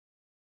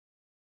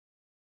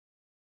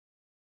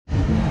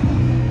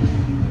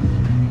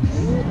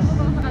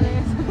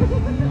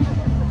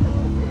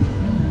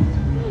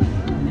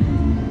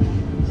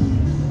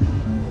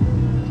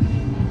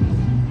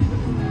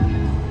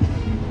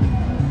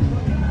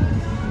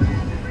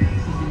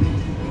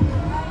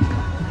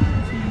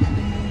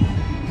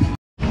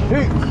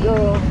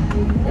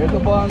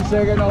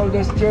second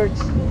oldest church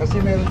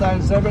kasi meron tayong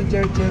 7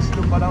 churches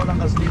nung panahon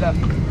ng Kastila.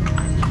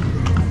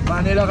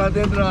 Manila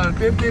Cathedral,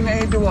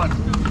 1581.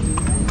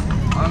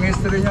 Ang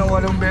history niya,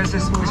 8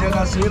 beses po siya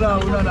nasira.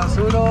 Una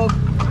nasunog,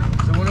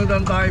 sumunod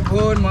ang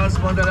typhoon, mas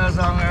madalas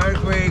ang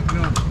earthquake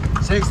no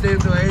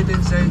 16th to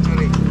 18th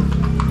century.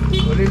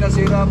 Uli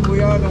nasira po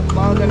yan ng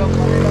Battle of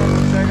Manila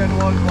ng Second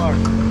World War.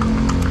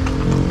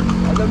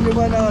 Alam niyo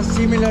ba na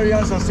similar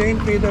yan sa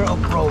St. Peter of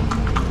Rome?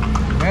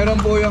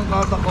 Meron po yung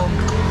catacomb.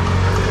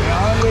 May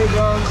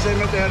underground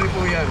cemetery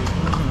po yan.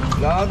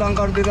 Lahat ang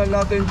kardinal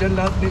natin dyan,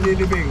 lahat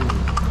nililibing.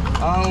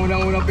 Ang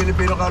unang-unang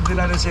Pilipino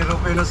kardinal ay si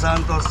Rufino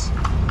Santos.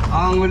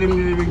 Ang huling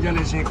nilibing dyan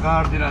ay si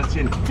Cardinal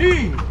Sin.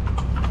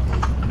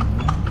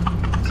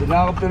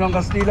 Sinakop ito ng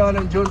Kastila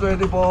ng June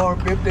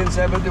 24,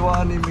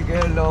 1571 ni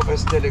Miguel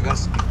Lopez de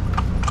Legazpi.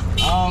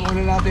 Ang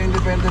una natin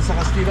independence sa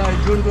Kastila ay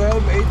June 12,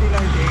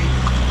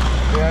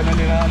 1898. Kaya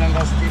nanirahan ng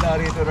Kastila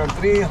rito ng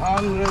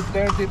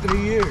 333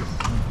 years.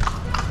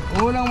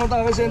 Unang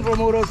matake sa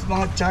Intramuros,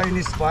 mga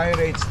Chinese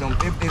pirates noong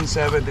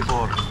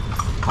 1574.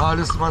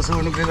 Halos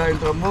masunog nila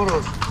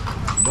Intramuros.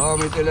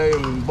 Gamit nila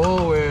yung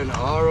bow and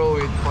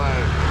arrow with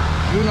fire.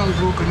 Yun ang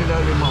grupo nila,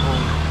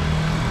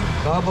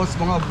 5. Tapos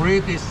mga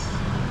British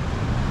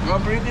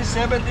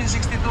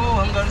 1762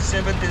 hanggang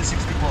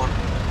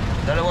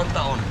 1764. 2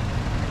 taon.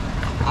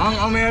 Ang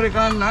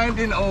American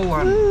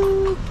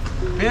 1901.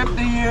 50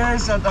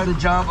 years at ang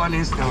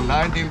Japanese noong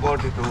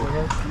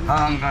 1942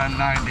 hanggang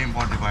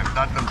 1945.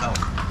 3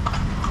 taon.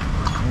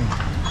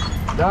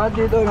 Dahil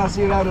dito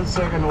nasira ng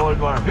Second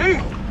World War.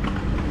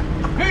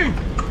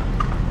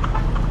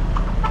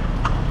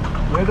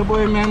 Ito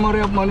po yung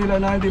Memory of Manila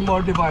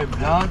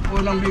 1945. Lahat po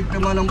ng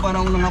biktima ng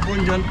panahon ng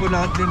Hapon dyan po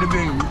lahat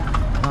nilibing.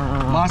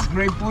 Mass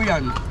grave po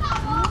yan.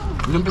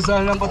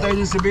 Inumpisahan lang patay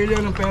yung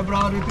civilian ng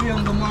February 3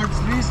 hanggang March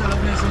 3 sa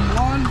Labnesan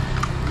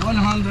 1.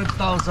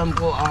 100,000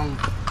 po ang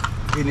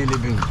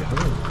inilibing dyan.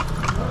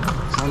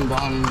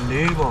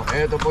 100,000.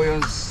 Ito po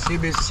yung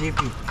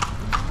CBCP.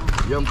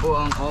 Yan po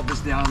ang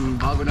office niya, ang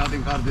bago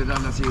nating cardinal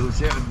na si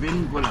Jose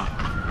Advincula.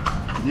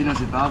 Hindi na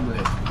si Tagle.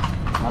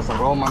 Nasa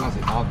Roma na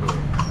si Tagle.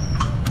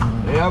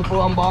 Ayan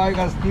po ang bahay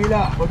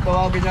Kastila. Kung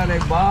tawagin niya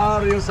ay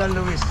Barrio San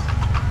Luis.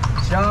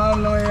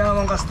 Siyam na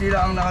mayamang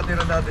Kastila ang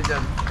nakatira dati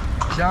dyan.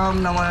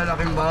 Siyam na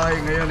malalaking bahay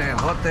ngayon eh.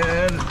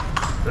 Hotel,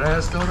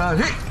 restaurant,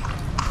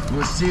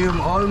 museum,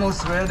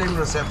 almost wedding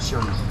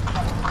reception.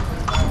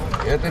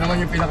 Ito naman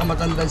yung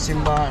pinakamatandang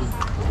simbahan.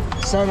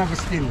 San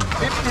Agustin,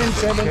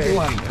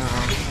 1571.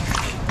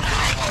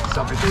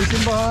 Sa pitong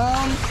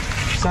simbahan,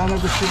 San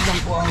Agustin lang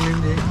po ang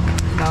hindi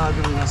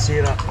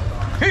nasira.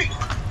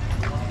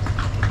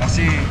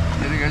 Kasi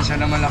nilagyan siya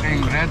ng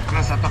malaking red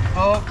cross sa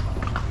tuktok.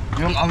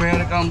 Yung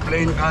American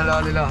plane,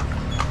 kala nila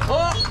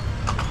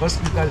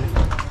hospital.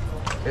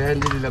 Eh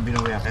hindi nila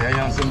binuya. Kaya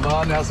yung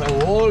simbahan nasa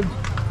World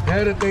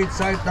Heritage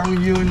Site ng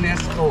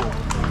UNESCO.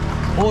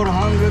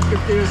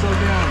 450 years old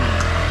yan.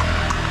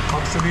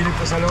 Pag sumilip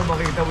ka sa loob,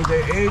 makikita mo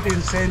tayo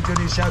 18th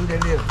century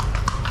chandelier.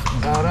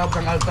 Sa harap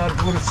ng altar,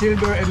 puro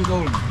silver and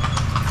gold.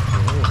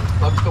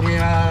 Pag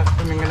tumingala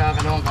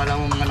ka naman, kala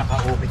mo mga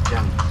naka-upit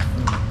yan.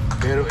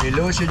 Pero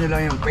illusion nyo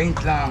lang yung paint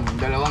lang.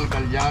 2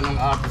 Italianong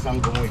artist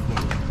ang gumuhit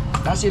nun.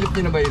 Nasilip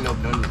nyo na ba yung loob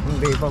nun?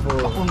 Hindi pa po.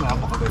 Ako,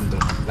 napakaganda.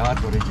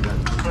 Lahat original.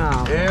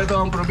 Ito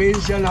ang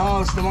provincial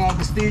house ng mga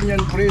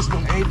Agustinian priest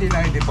noong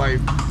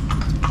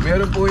 1895.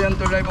 Meron po yan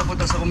tulay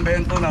papunta sa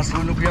kumbento.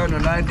 Nasunog yan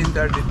noong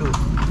 1932.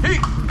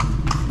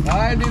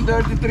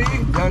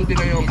 1933, yan din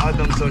na yung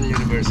Adamson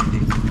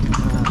University.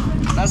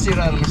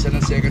 Nasira naman siya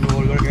ng Second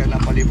World War kaya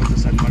napalipat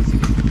sa San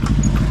Marcelino.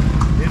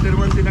 Dito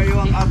naman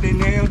tinayo ang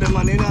Ateneo de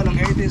Manila ng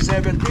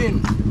 1817.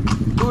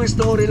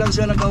 2-story lang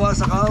siya nagawa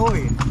sa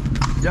kahoy.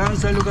 Diyan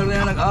sa lugar na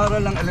yan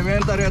nag-aral ng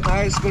elementary at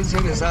high school si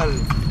Rizal.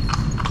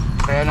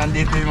 Kaya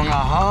nandito yung mga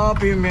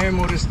happy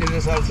memories ni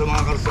Rizal sa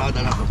mga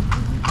karsada na to.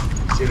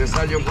 Si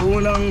Rizal yung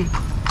unang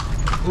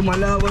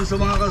kumalaban sa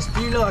mga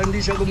Kastila. Hindi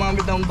siya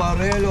gumamit ng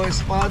barel o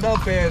espada,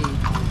 pen.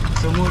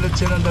 Sumulat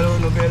siya ng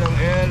 2 nobelang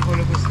El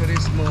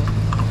Filibusterismo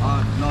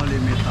at No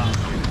Limit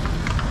Angkin.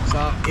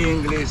 Sa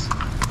English,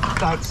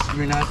 touch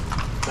me not.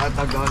 Sa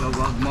Tagalog,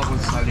 wag mo kung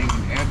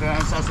salingin. Ito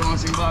ang sa mga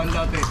simbahan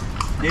dati.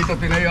 Dito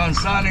tinayo ang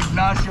San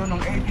Ignacio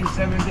noong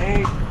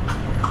 1878.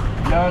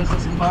 Yan sa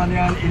simbahan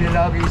yan,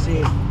 inilagay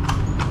si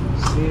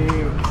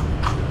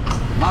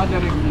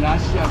Mother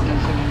Ignacia. Diyan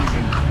siya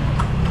nilagay.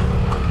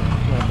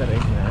 Mother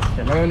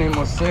Ignacia. Ngayon ay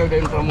Museo de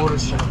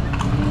Intramuros siya.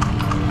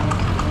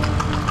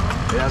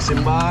 Kaya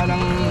simbahan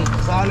ng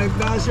San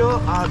Ignacio,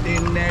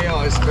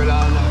 Ateneo,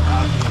 eskwela ng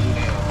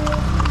Ateneo.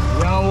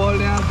 Yung wall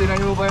niya,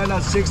 tinayo pa yan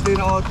ng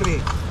 1603.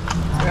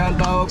 Kaya ang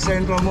tawag sa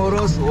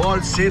Intramuros,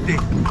 Walled City,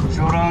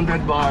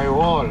 surrounded by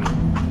wall.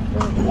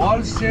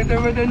 Walled City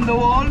within the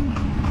wall.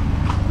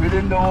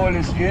 Within the wall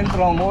is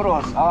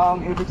Intramuros.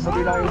 Ang ibig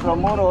sabihin ng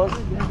Intramuros,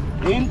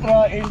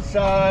 intra,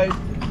 inside,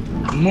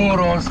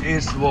 muros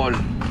is wall.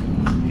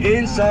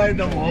 Inside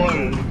the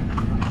wall,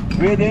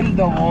 within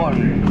the wall.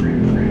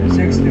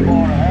 64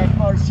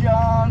 hectares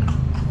yan,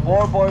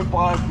 4.5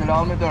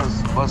 kilometers.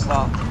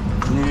 Basta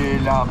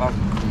nilakad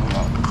mo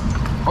lang.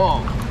 Oh,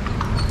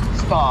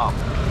 stop.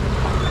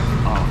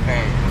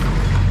 Okay.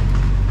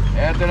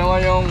 Ito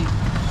naman yung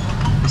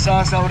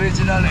isa sa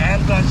original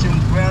entrance, yung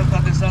Puerta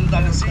de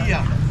Santa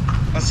Lucia.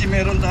 Kasi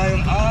meron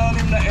tayong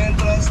 6 na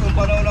entrance nung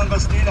panahon ng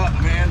Kastila.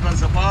 May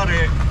entrance sa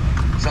Pare,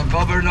 sa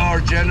Governor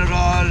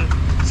General,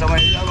 sa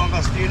Manila,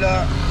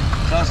 Kastila,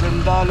 sa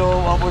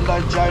Sundalo,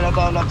 papuntang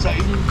Chinatown at sa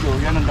Indio.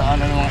 Yan ang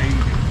daanan ng mga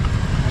Indio.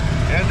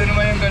 Ito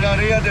naman yung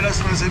Galeria de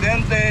los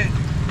Presidente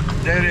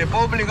de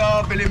República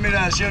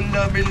Pilipinas. Yung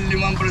 15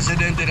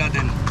 presidente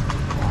natin.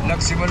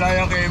 Nagsimula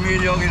yan kay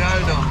Emilio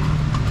Aguinaldo,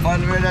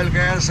 Manuel L.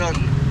 Quezon,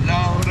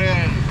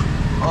 Laurel,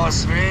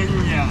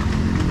 Osmeña,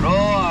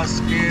 Rojas,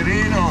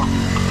 Quirino,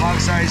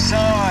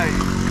 Magsaysay,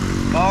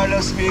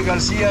 Carlos P.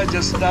 Garcia,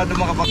 Diosdado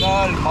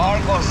Macapagal,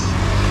 Marcos,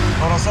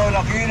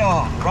 Corazon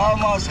Aquino,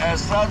 Ramos,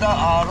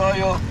 Estrada,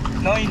 Arroyo,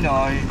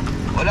 Noynoy.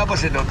 Wala pa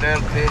si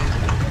Duterte.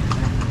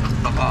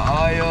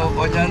 Baka ayaw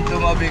ko niyan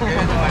tumabi kay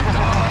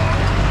Noynoy.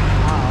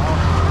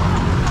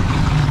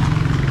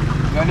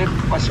 Galit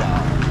pa siya.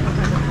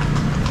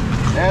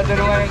 Ito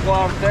naman yung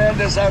Cuartel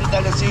de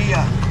Santa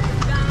Lucia.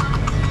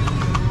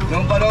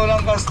 Noong panahon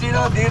ng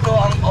Kastila, dito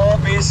ang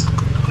office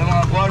ng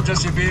mga Guardia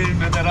Civil,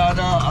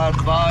 Veterana at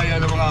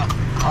bayan ng mga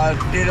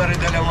Artillery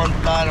de la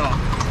Montano,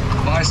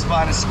 mga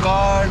Spanish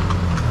Guard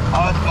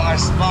at mga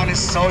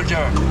Spanish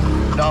Soldier,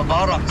 the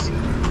barracks.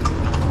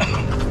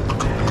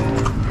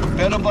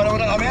 Pero panahon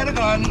ng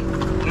American,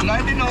 noong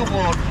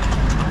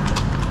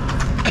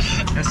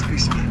 1904,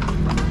 excuse me,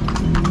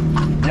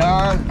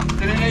 yan,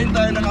 tinilayin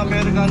tayo ng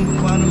American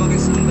kung paano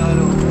maging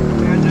sundalo.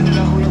 Kaya dyan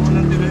nila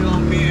unang tinayo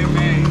ang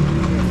PMA,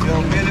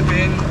 yung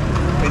Philippine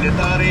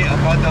Military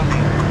Academy.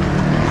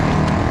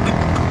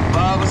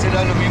 Bago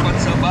sila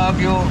lumipat sa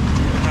Baguio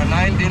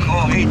na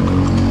 1908.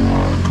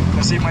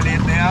 Kasi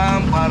maliit na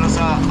yan para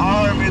sa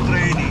Army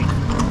Training,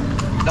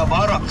 the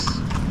barracks.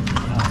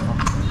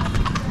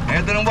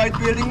 Ito ng white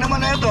building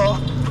naman ito.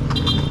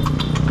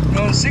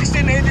 Noong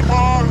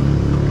 1684,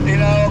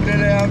 tinawag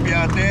nila yung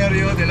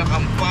Beaterio de la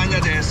Campaña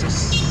de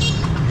Jesus.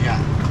 Yan.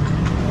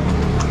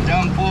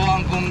 Diyan po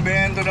ang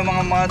kumbento ng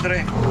mga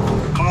madre,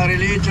 mga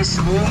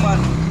religious woman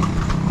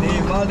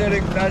ni Mother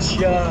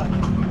Ignacia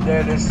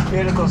del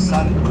Espiritu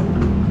Santo.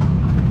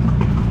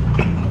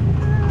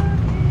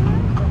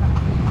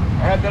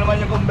 Ito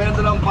naman yung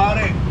kumbento ng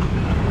Pare,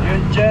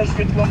 yung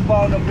Jesuit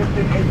compound ng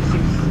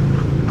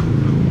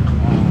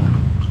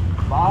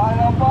 1586.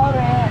 Paano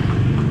Pare?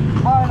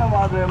 Paano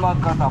madre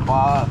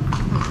magkatapat?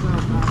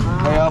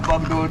 Kaya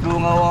pag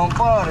dudungaw ang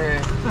Pare,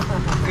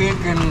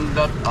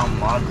 kikindat ang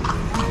madre.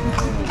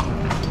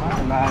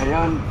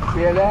 Ngayon,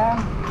 PLM,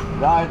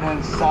 Light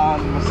and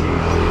Sound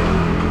Music.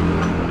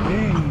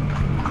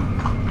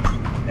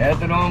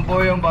 Ito naman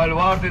po yung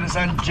baluarte ng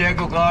San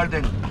Diego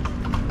Garden.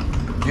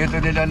 Dito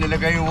nila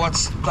nilagay yung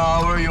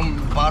watchtower, yung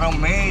parang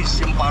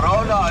maze, yung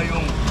parola,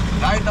 yung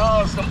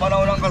lighthouse ng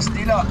panahon ng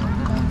Kastila.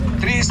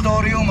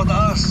 3-story yung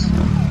mataas.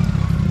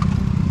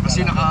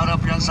 Kasi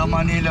nakaharap yan sa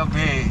Manila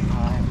Bay.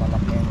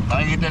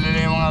 Nakikita nila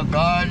yung mga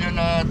galyo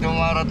na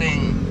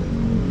dumarating.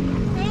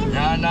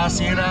 Yan,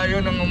 nasira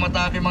yun nung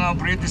umatake mga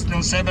British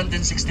noong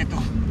 1762.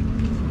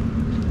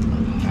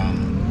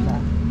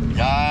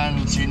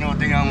 Yan,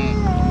 sinuting ang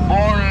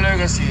Born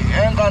Legacy,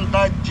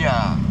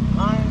 Encantadia,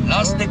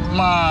 Plastic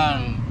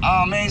Man,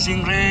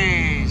 Amazing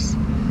Grace,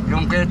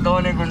 yung kay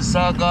Tony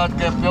Gonzaga at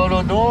kay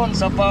Piolo doon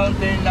sa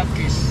Fountain na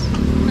Kiss.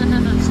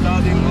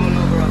 Starting all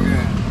over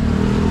again.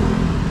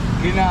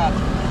 Kinat,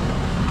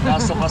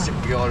 naso ka si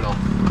Piolo.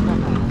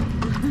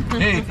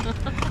 Hey,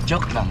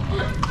 joke lang.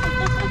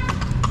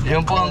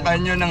 Yun po ang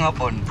kanyo ng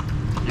Hapon,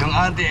 yung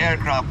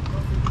anti-aircraft,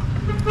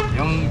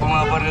 yung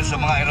bumabaril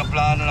sa mga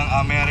aeroplano ng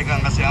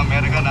American, kasi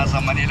American nasa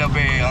Manila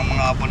Bay, ang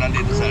mga Hapon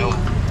nandito sa loob.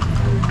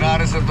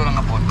 Garrison to ng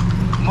Hapon.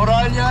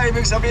 Moral niya,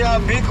 ibig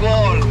sabihin, big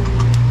wall,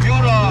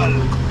 mural,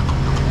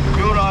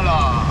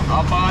 murala,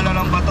 ang pangalan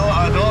ng bato,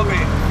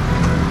 adobe,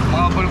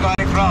 mga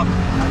volcanic rock,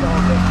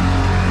 adobe.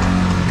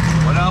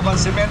 Wala bang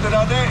simento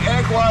dati?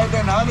 Egg white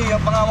and honey,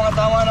 ang mga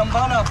tama ng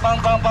bana, pang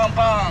pang pang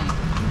pang,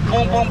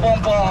 pong pong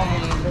pong pong,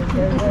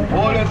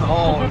 bullet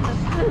holes.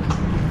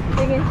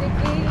 Sige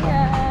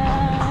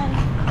yan.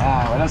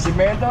 Walang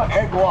simento,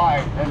 egg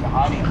white and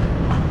honey.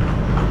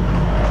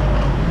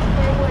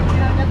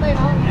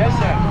 Yes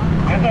sir.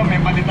 Ito,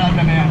 may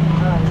palitada na yan.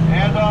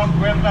 Ito ang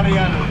Puerta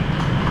Real.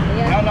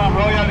 Yan ang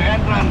Royal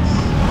Entrance.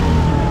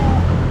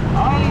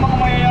 Ang mga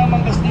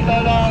mayayamang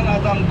Kastila lang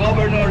at ang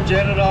Governor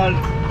General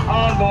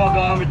ang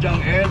gumagamit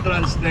yung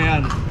entrance na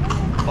yan.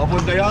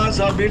 Papunta yan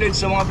sa village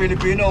sa mga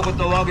Pilipino, kung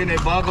tawagin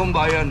ay Bagong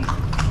Bayan.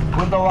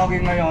 Kung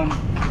tawagin ngayon,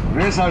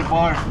 Rizal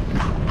Park.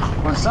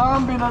 Kung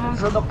saan binalin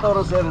sa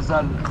Dr. Jose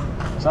Rizal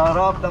sa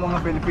harap ng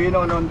mga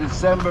Pilipino noong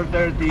December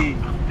 30,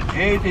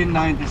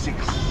 1896.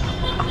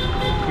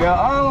 Kaya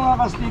ang mga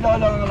Kastila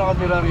lang ang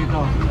nakatira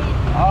rito,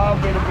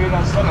 ang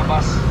Pilipinas sa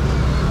labas.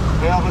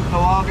 Kaya kung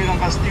tawagin ng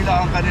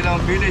Kastila ang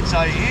kanilang village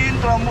ay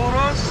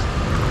Intramuros,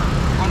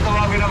 kung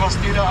tawagin ng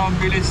Kastila ang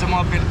village sa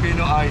mga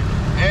Pilipino ay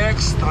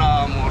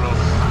Extramuros,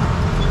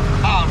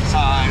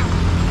 outside.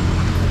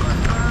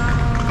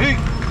 Hey!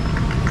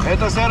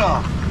 Ito sir,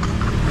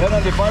 Yan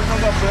ang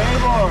Department of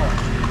Labor.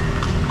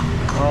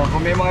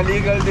 Kung may mga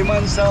legal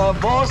demand sa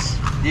boss,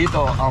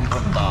 dito ang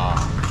punta.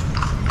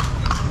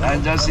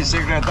 Nandyan si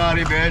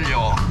Secretary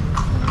Bello.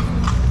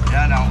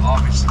 Yan ang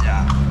office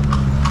niya.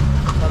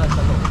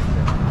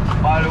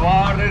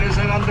 Baluarte de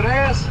San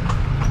Andres.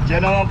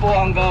 Diyan naman po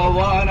ang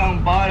gawaan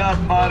ng bala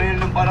at baril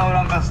ng panahon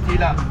ng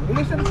Kastila.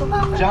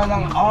 Diyan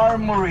ang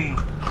armory,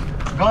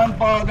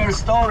 gunpowder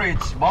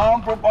storage,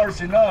 bomb-proof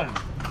arsenal.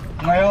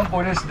 Ngayon,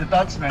 police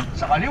detachment.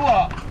 Sa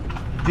kaliwa,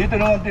 dito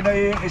naman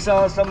tinayo yung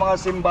isa sa mga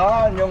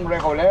simbahan, yung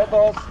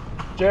Recoletos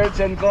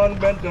Church and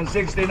Convent ng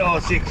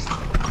 1606.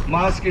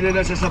 Mas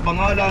kilala siya sa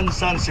pangalan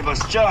San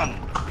Sebastian.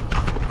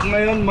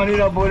 Ngayon,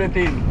 Manila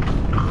Bulletin.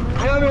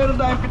 Kaya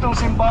meron tayong 7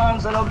 simbahan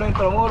sa loob ng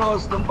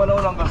Intramuros noong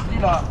panahon ng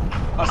Kastila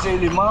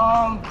kasi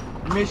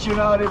 5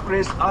 missionary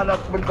priest anak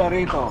punta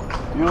rito.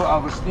 Yung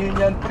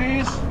Agustinian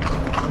priest,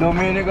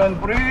 Dominican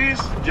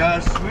priest,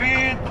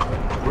 Jesuit,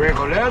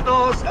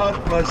 Recoletos at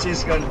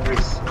Franciscan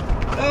priest.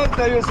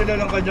 Nagtayo sila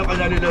ng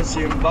kanya-kanya nilang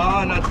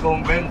simbahan at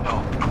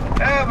kumbento.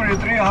 Every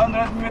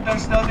 300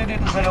 meters natin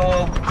dito sa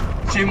loob,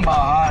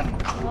 simbahan.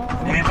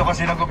 Dito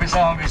kasi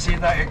nag-upisa ang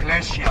bisita,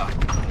 iglesia.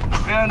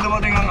 Kaya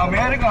dumating ang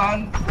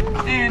American,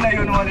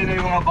 tinayo naman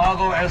nila yung mga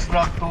bagong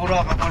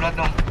estruktura katulad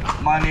ng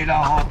Manila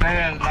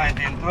Hotel,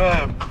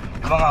 1912.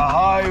 Yung mga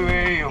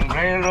highway, yung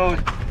railroad.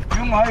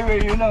 Yung highway,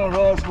 yun ang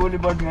Ross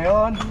Boulevard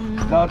ngayon.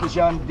 Dati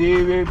siya ang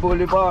D-Way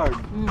Boulevard.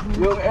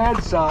 Yung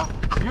EDSA,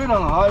 yun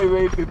ang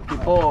Highway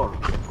 54.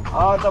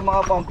 At ang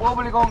mga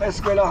pampublikong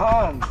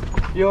eskwelahan,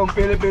 yung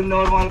Philippine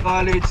Normal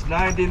College,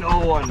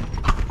 1901.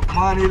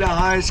 Manila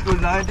High School,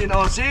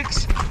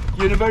 1906.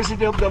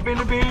 University of the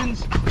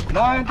Philippines,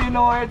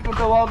 1908 kung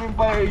tawagin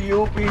pa ay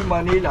UP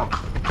Manila.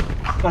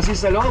 Kasi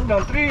sa loob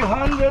ng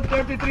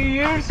 333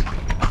 years,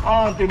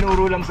 ang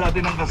tinuro lang sa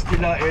atin ng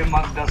Kastila ay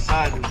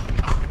magdasal.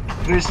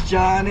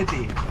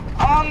 Christianity.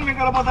 Ang may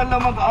karapatan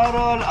lang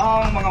mag-aral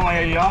ang mga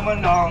mayayaman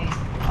lang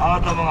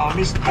at ang mga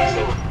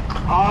mistiso.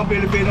 Ang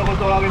Pilipino kung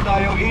tawagin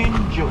tayong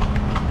Indio.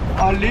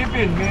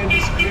 Alipin, may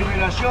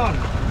diskriminasyon.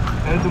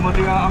 Kaya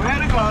dumating ang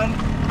American,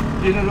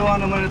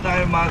 tinuruan naman na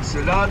tayo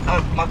magsulat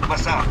at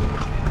magbasa.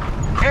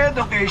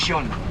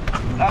 Education.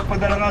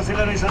 Nagpadala nga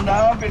sila ng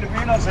 100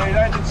 Pilipino sa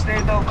United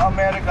States of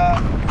America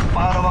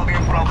para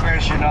maging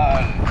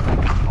professional.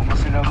 Kung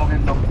gusto sila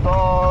maging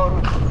doktor,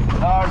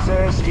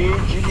 nurses,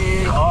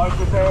 engineer,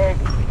 architect,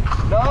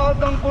 lahat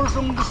ng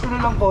kursong gusto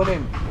nilang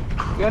kunin.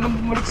 Kaya nung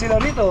bumalik sila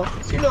rito,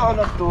 sila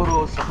ang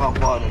nagturo sa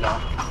kapwa nila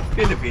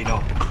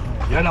Pilipino.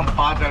 Yan ang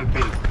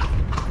battlefield.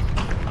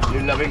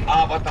 Yung 14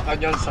 na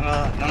kanyan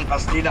ng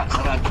Kastila.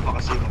 Sa radyo pa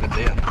kasi maganda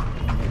yan.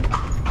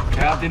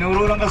 Kaya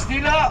tinuro ng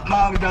Kastila,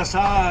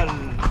 magdasal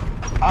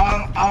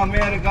ang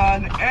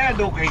American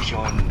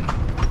education.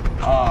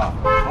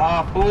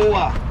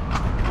 Mapua,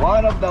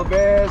 one of the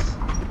best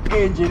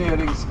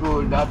engineering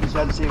school. Dati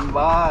siyang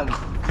simbahan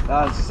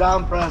ng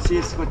San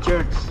Francisco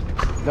Church.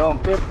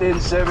 Noong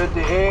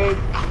 1578,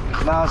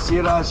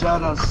 nasira siya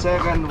ng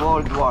Second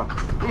World War.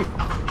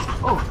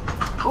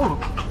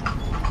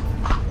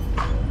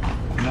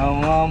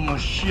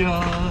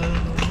 Namamasyal.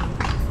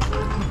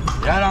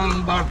 Yan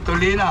ang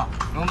Bartolina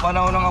noong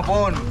panahon ng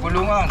Hapon,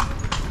 kulungan.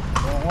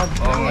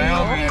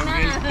 Ngayon may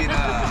milky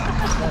na.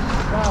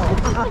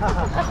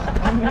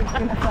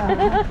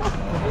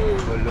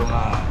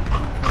 Kulungan.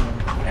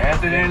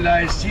 Ito na yung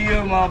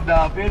Lyceum of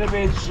the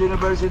Philippines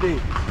University.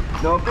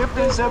 Noong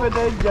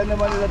 1578, dyan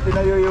naman nila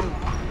tinayo yung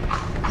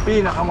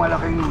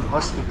pinakamalaking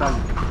hospital.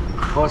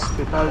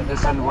 Hospital de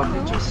San Juan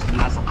de Dios,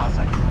 nasa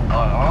Pasay.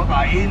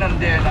 Kainan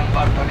din ang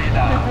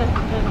Bartolina.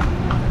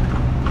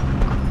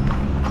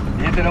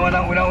 Dito naman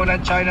ang unang-unang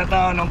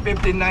Chinatown. Noong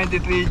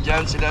 1593,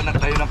 dyan sila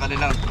nagtayo ng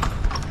kanilang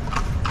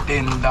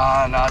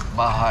tindahan at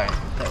bahay.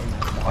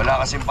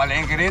 Wala kasing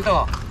palengke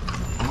rito.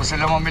 Kung gusto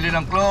lang mamili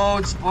ng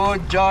clothes, food,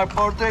 jar,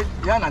 portrait,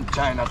 yan ang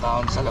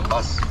Chinatown sa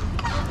labas.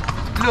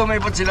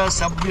 Lumipat sila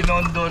sa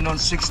Binondo noong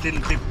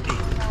 1650.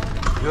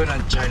 Yun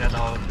ang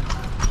Chinatown.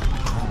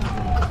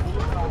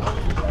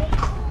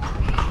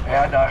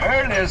 Kaya the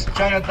earliest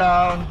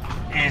Chinatown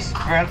is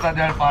Puerta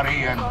del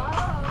Parian,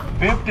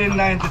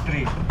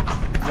 1593.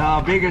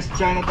 The biggest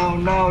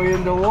Chinatown now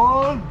in the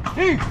world,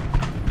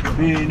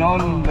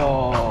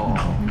 Binondo.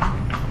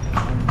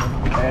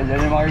 Kaya dyan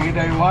yung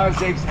makikita yung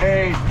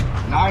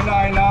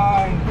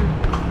 168-999,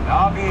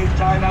 Lucky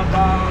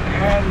Chinatown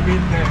and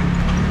Vintage.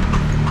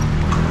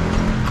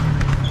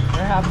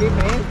 You're happy,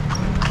 man?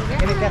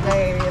 Kinig ka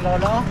kay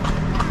Lolo?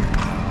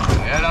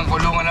 Yan ang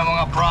kulungan ng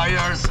mga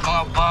friars,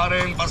 mga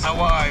pareng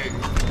pasaway.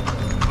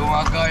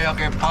 Gumagaya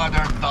kay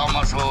Father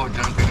Thomas Ho,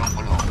 dyan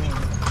pinungkulong.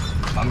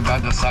 Ang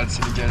dadasal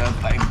sila dyan ang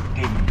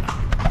taimtim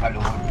na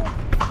kaluhod.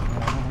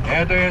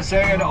 Ito yung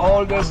second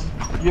oldest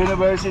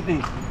university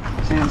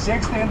since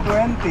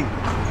 1620.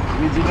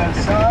 Regional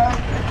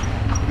site,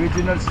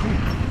 regional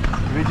street,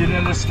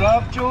 regional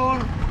structure,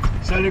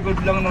 sa likod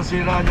lang ng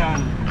sira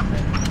niyan.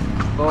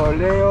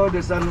 Coleo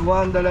de San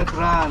Juan de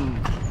Letran,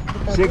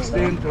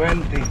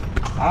 1620.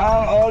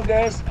 Ang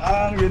oldest,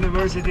 ang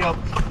University of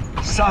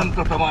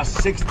Santo Tomas,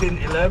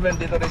 1611.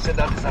 Dito rin siya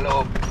dati sa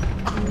loob.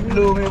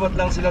 Lumipat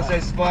lang sila sa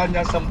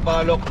Espanya,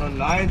 Sampaloc noong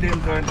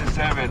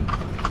 1927.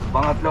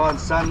 Pangatlo ang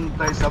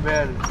Santa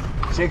Isabel,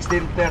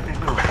 1632.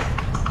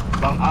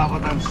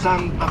 Pang-apat ang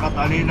Santa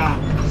Catalina,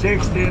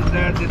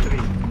 1633.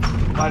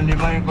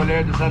 Panlima yung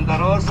Colegio Santa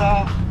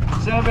Rosa,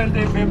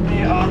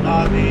 1750 at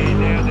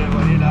Ateneo de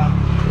Manila,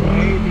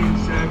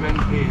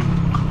 1817.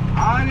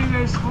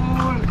 Anime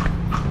School,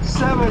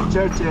 7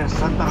 churches,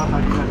 Santa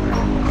Catalina.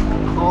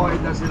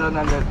 Koed na sila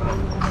ng letra.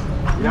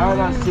 Yan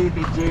ang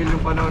city jail yung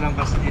panahon ng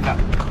Kastila.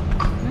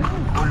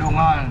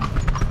 Kulungan.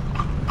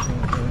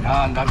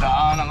 Yan,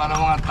 dadaanan ka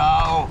ng mga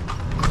tao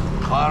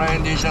para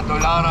hindi siya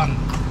tularan.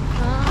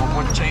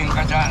 Puputsain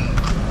ka dyan.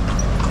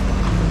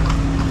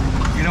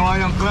 Ginawa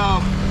yung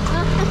club,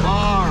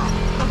 bar,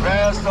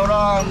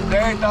 restaurant,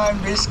 daytime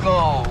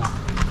disco.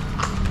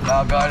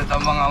 Nagalit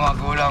ang mga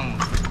magulang,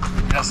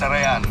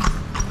 pinasarayan.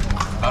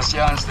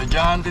 Kasi ang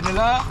estudyante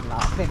nila,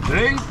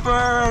 drink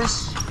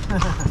first,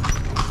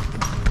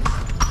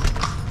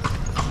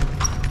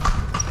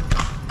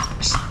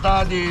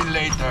 study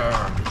later,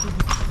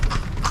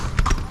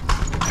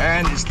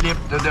 and sleep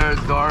to their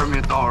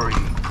dormitory.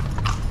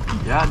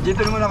 Yan,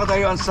 dito naman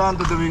nakatayo ang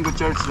Santo Domingo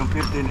Church noong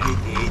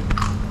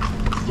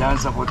 1588. Diyan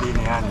sa puti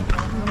na yan.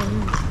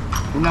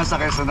 Yung nasa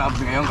Quezon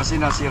Abd ngayon kasi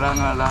nasira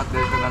nga lahat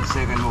dito ng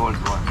Second World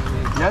War.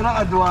 Yan ang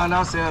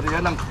aduana, sir.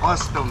 Yan ang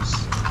customs.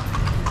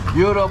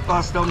 Bureau of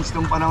Customs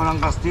nung panahon ng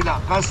Castilla,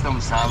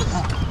 Customs House.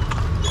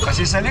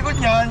 Kasi sa likod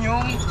niyan,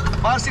 yung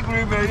Pasig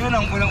River, yun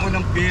ang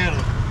unang-unang pier.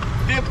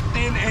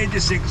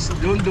 1586,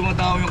 doon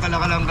dumataw yung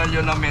kalakalang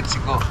galyon ng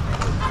Mexico.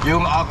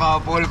 Yung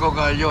Acapulco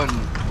galyon.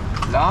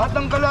 Lahat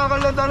ng kalakal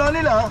na dala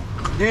nila,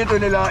 dito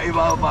nila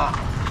ibaba.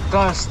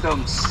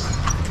 Customs.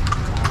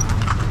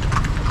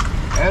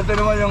 Ito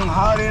naman yung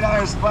hari ng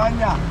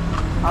Espanya.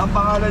 Ang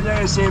pangalan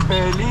niya ay si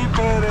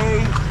Felipe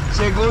Rey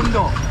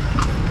II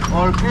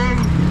or King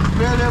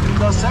Philip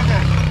II.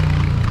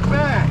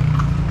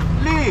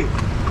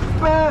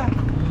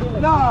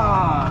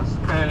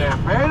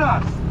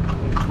 Pilipinas.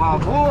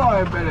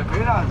 Mabuhay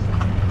Pilipinas.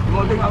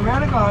 Munting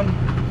American,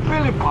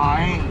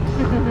 Philippines.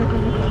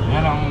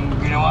 Yan ang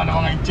ginawa ng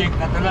mga check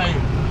na tulay.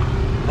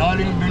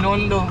 Daling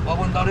Binondo,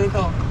 papunta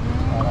rito.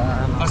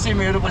 Kasi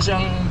meron pa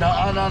siyang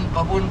daanan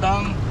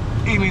papuntang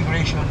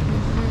immigration.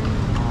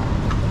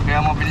 Kaya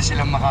mabilis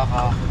silang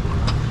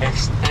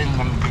makaka-extend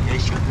ng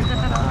vacation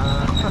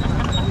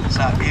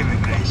sa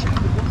immigration.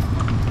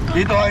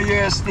 Dito ay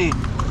UST.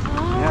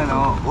 Yan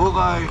o,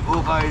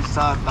 ukay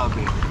sa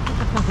tabi.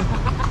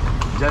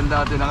 Diyan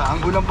dati na.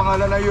 Ang unang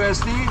pangalan ng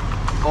UST,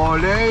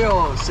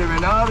 Oleo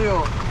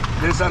Seminario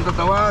de Santo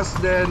Tomas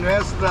de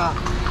Nuestra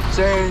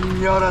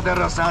Señora de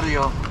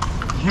Rosario,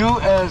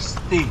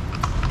 UST.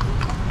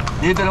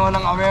 Dito naman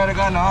ang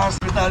American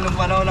Hospital ng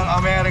panahon ng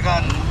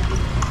American.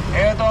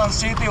 Ito ang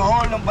City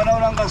Hall ng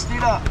panahon ng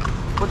Castilla.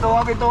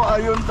 Kutawag ito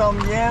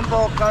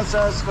Ayuntamiento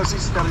Casas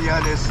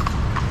Consistoriales.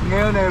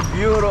 Ngayon ay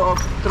Bureau of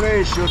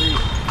Treasury.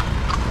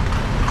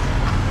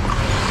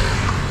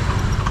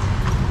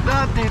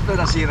 Dati ito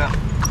nasira.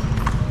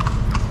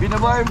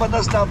 Binaba yung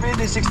batas na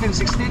PD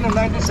 1616 ng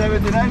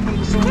 1979 kung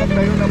gusto mo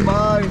tayo ng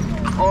bahay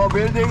o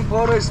building,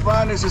 puro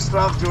Spanish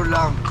structure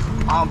lang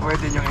ang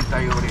pwede nyo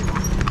itayo rito.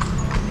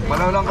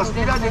 Panahon ng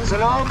Castilla dito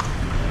sa loob,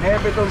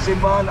 nepitong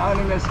simbahan,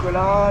 6 na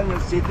eskwelahan,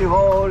 yung City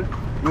Hall,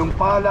 yung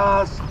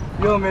Palace,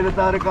 yung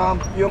military camp,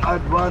 yung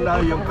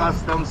aduana, yung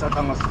customs at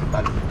ang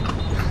hospital.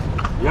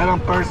 Yan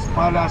ang first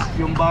palace,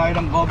 yung bahay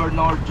ng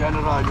Governor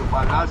General, yung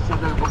Palacio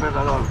del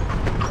Gobernador.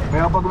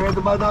 Kaya pag may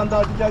dumadaan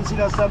dati dyan,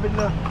 sinasabi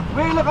nila,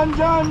 may lakan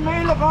dyan,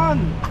 may lakan.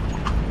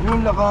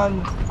 Yung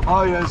lakan,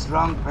 highest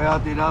rank, kaya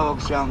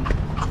tinawag siyang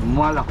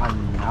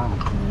Malacanang.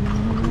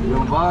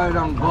 Yung bahay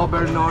ng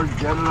Governor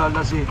General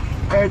na si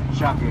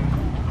Etchaque.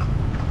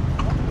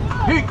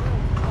 Hey!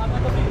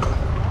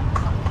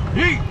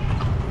 Hey!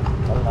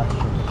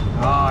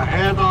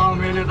 Ito ang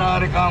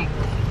military camp.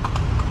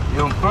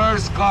 Yung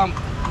first camp.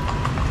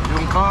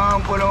 Yung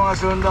kampo ng mga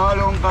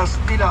sundalong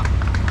Kastila.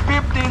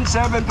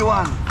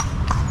 1571.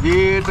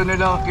 Dito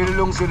nila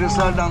kinulong si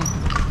Rizal ng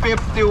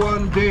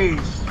 51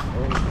 days.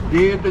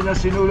 Dito niya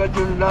sinulat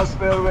yung last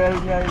farewell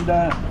niya in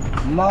the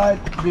night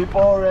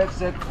before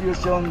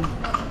execution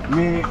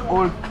ni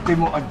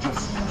Ultimo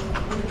Adios.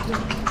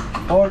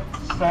 Fort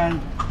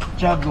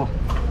Santiago.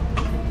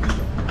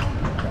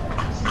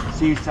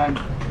 Si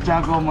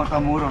Santiago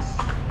Matamoros.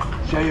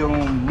 Siya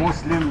yung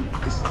Muslim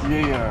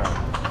slayer.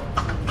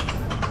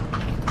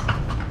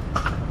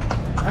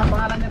 Ano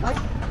pangalan niya, Toy?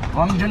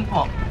 Wang Jun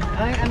po.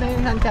 Ano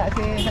yung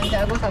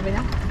Santiago, sabi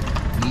niya?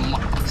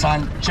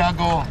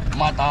 Santiago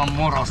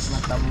Matamoros.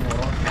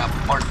 Intramuros. Kaya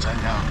Port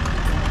Santiago.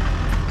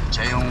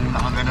 Siya yung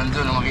nakaganon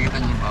doon, makikita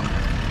niyo ba?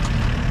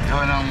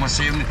 Yun ang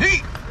museum. Hey!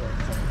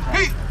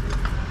 Hey!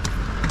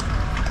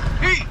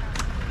 Hey!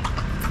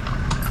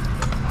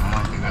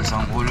 Tigas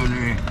ang ulo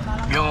ni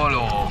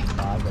Piolo.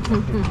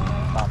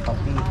 Papa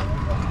P.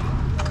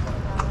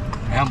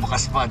 Ayan,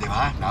 bukas pa, di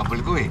ba?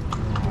 Nabol ko eh.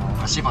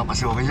 Kasi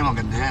papasukin niyo,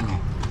 maganda yan eh.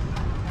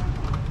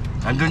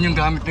 Nandun yung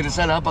gamit ni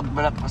Rizal ha,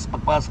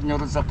 pagpasok niyo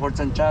rin sa Fort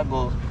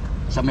Santiago,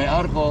 sa may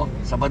arko,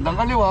 sa bandang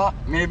kaliwa,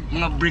 may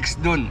mga bricks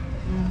dun.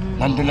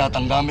 Nandun lahat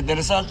ang gamit ni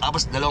Rizal.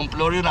 Tapos 2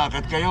 floor yun,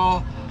 akit kayo.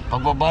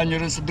 Pagbaba nyo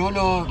rin sa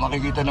dulo,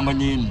 makikita naman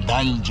nyo yung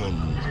dungeon.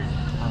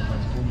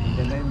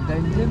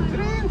 Dungeon,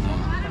 friend.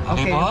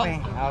 Okay, po? okay.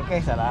 Okay,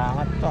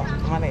 salamat po.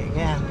 Mali,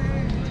 yan.